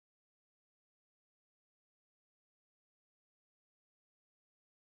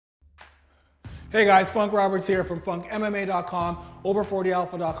Hey guys, Funk Roberts here from funkmma.com,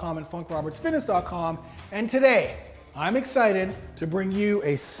 over40alpha.com, and funkrobertsfitness.com. And today, I'm excited to bring you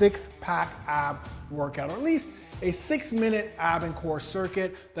a six-pack ab workout, or at least a 6-minute ab and core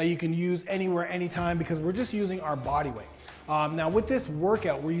circuit that you can use anywhere, anytime, because we're just using our body weight. Now with this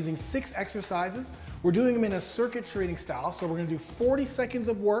workout, we're using 6 exercises. We're doing them in a circuit training style. So we're gonna do 40 seconds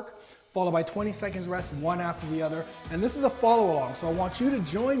of work, followed by 20 seconds rest, one after the other. And this is a follow along. So I want you to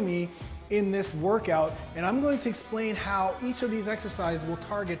join me in this workout, and I'm going to explain how each of these exercises will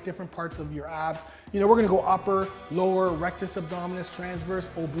target different parts of your abs. You know, we're gonna go upper, lower, rectus abdominis, transverse,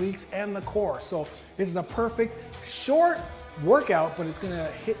 obliques, and the core. So this is a perfect short workout, but it's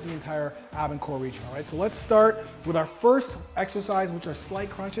gonna hit the entire ab and core region, all right? So let's start with our first exercise, which are slight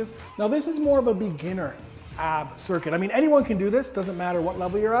crunches. Now this is more of a beginner ab circuit. I mean, anyone can do this, doesn't matter what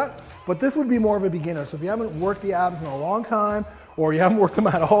level you're at, but this would be more of a beginner. So if you haven't worked the abs in a long time, or you haven't worked them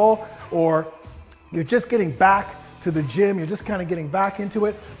at all, or you're just getting back to the gym, you're just kind of getting back into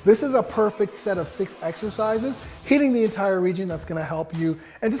it, this is a perfect set of 6 exercises hitting the entire region that's gonna help you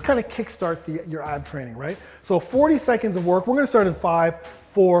and just kind of kickstart your ab training, right? So 40 seconds of work. We're gonna start in 5,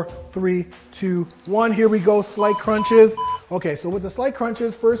 4, 3, 2, 1. Here we go, slight crunches. Okay, so with the slight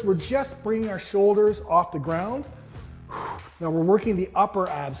crunches, first we're just bringing our shoulders off the ground. Now we're working the upper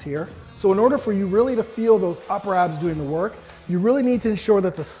abs here. So in order for you really to feel those upper abs doing the work, you really need to ensure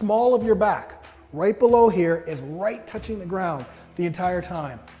that the small of your back, right below here, is right touching the ground the entire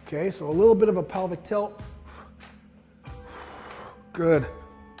time. Okay, so a little bit of a pelvic tilt. Good.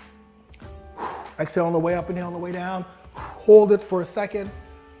 Exhale on the way up, inhale on the way down. Hold it for a second.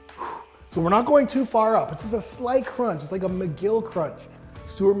 So we're not going too far up. It's just a slight crunch. It's like a McGill crunch.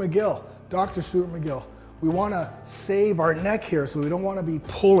 Stuart McGill, Dr. Stuart McGill. We want to save our neck here, so we don't want to be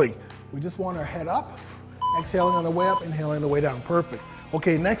pulling. We just want our head up, exhaling on the way up, inhaling on the way down. Perfect.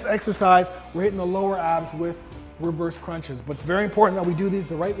 Okay, next exercise, we're hitting the lower abs with reverse crunches, but it's very important that we do these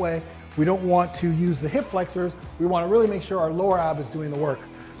the right way. We don't want to use the hip flexors. We want to really make sure our lower ab is doing the work.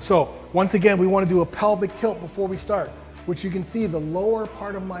 So once again, we want to do a pelvic tilt before we start, which you can see the lower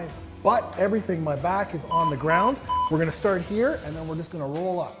part of my butt, everything, my back is on the ground. We're going to start here, and then we're just going to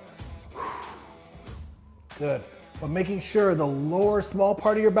roll up. Good. But making sure the lower small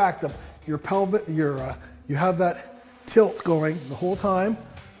part of your back, your pelvic, you have that tilt going the whole time.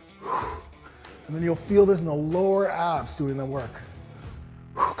 And then you'll feel this in the lower abs doing the work.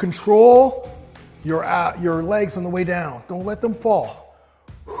 Control your legs on the way down. Don't let them fall.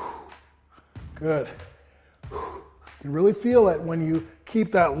 Good. You really feel it when you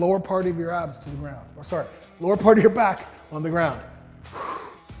keep that lower part of your abs to the ground. Or sorry, lower part of your back on the ground.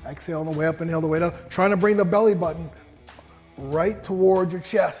 Exhale on the way up, inhale the way down. Trying to bring the belly button right toward your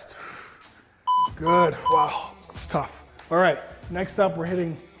chest. Good, wow, it's tough. All right, next up, we're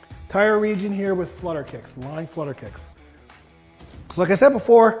hitting entire region here with flutter kicks, lying flutter kicks. So like I said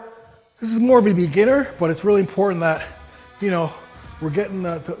before, this is more of a beginner, but it's really important that, you know, we're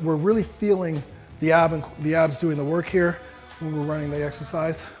really feeling the abs doing the work here when we're running the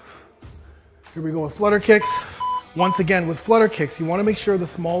exercise. Here we go with flutter kicks. Once again, with flutter kicks, you want to make sure the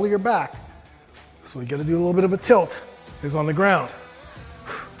small of your back, so you got to do a little bit of a tilt, is on the ground.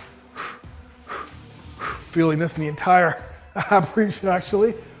 Feeling this in the entire ab region,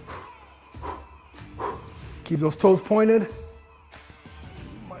 actually. Keep those toes pointed.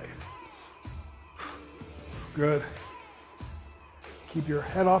 Good. Keep your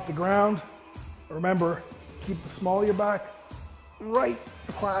head off the ground. Remember, keep the small of your back right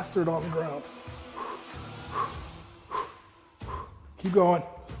plastered on the ground. Keep going.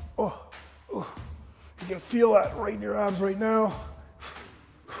 Oh, oh. You can feel that right in your abs right now.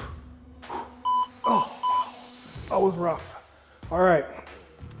 Oh, that was rough. All right,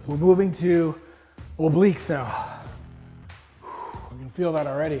 we're moving to obliques now. You can feel that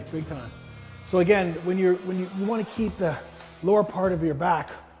already, big time. So again, when you want to keep the lower part of your back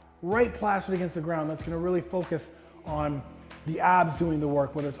right plastered against the ground, that's going to really focus on the abs doing the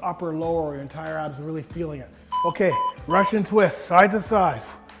work, whether it's upper, lower, or your entire abs are really feeling it. Okay, Russian twist, side to side.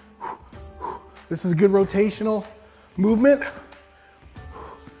 This is a good rotational movement.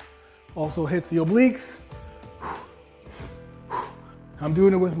 Also hits the obliques. I'm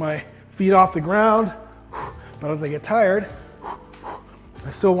doing it with my feet off the ground, but as I get tired, I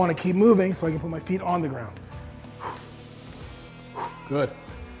still want to keep moving so I can put my feet on the ground. Good.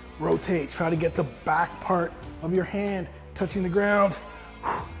 Rotate, try to get the back part of your hand touching the ground.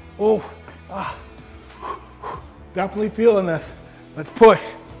 Oh, ah. Definitely feeling this. Let's push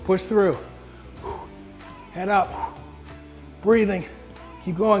through. Head up, breathing.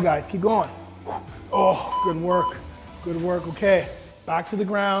 Keep going, guys, keep going. Oh, good work, okay. Back to the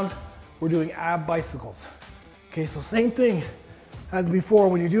ground. we're doing ab bicycles. Okay, so same thing as before.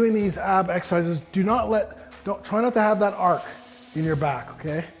 When you're doing these ab exercises, try not to have that arc in your back,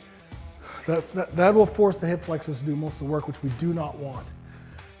 okay? That will force the hip flexors to do most of the work, which we do not want.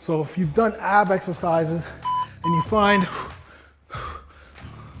 So if you've done ab exercises and you find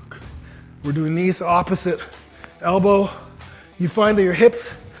we're doing these opposite elbow, you find that your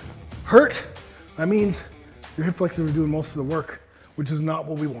hips hurt, that means your hip flexors are doing most of the work, which is not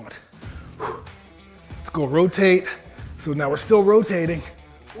what we want. Let's go rotate. So now we're still rotating,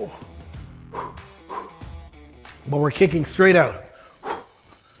 but we're kicking straight out.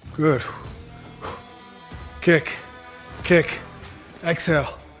 Good. Kick, kick,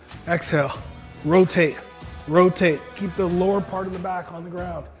 exhale, exhale, rotate, rotate. Keep the lower part of the back on the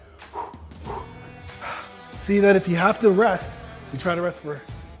ground. See that if you have to rest, you try to rest for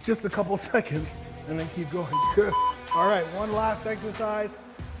just a couple seconds and then keep going. Good. All right, one last exercise.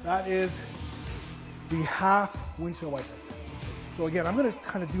 That is the half windshield wipers. So again, I'm gonna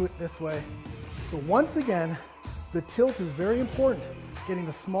kind of do it this way. So once again, the tilt is very important. Getting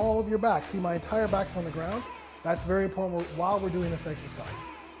the small of your back. See, my entire back's on the ground. That's very important while we're doing this exercise.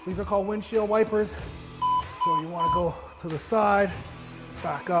 So these are called windshield wipers. So you wanna go to the side,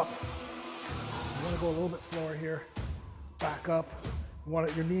 back up. You wanna go a little bit slower here, back up. You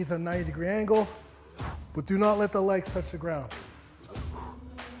want your knees at a 90-degree angle, but do not let the legs touch the ground.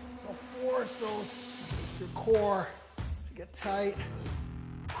 So force your core to get tight.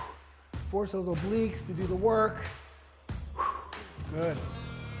 Force those obliques to do the work. Good.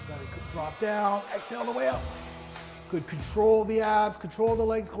 Gotta drop down, exhale the way up. Good, control the abs, control the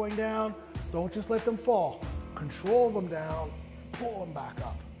legs going down. Don't just let them fall. Control them down, pull them back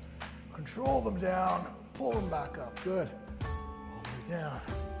up. Control them down, pull them back up. Good. All the way down,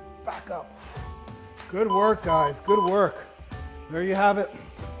 back up. Good work, guys, good work. There you have it.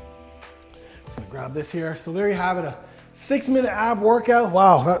 I'm gonna grab this here. So there you have it, a 6-minute ab workout.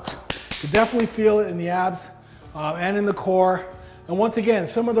 Wow, you definitely feel it in the abs and in the core. And once again,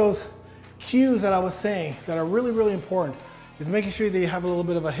 some of those cues that I was saying that are really, really important is making sure that you have a little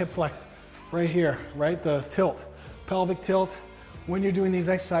bit of a hip flex right here, right? The tilt, pelvic tilt, when you're doing these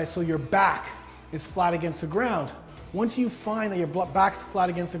exercises, so your back is flat against the ground. Once you find that your back's flat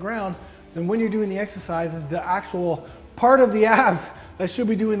against the ground, then when you're doing the exercises, the actual part of the abs that should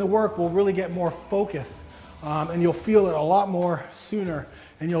be doing the work will really get more focused. And you'll feel it a lot more sooner,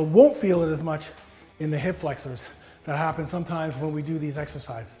 and you won't feel it as much in the hip flexors that happen sometimes when we do these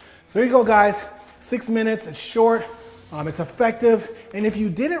exercises. So there you go, guys. 6 minutes, it's short, it's effective, and if you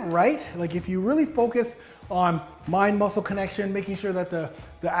did it right, like if you really focus on mind-muscle connection, making sure that the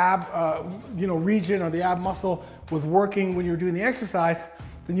ab region or the ab muscle was working when you were doing the exercise,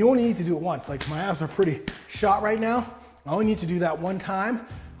 then you only need to do it once. Like my abs are pretty shot right now. I only need to do that one time,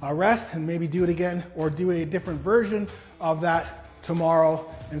 rest, and maybe do it again, or do a different version of that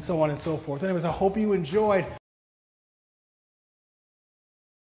tomorrow, and so on and so forth. Anyways, I hope you enjoyed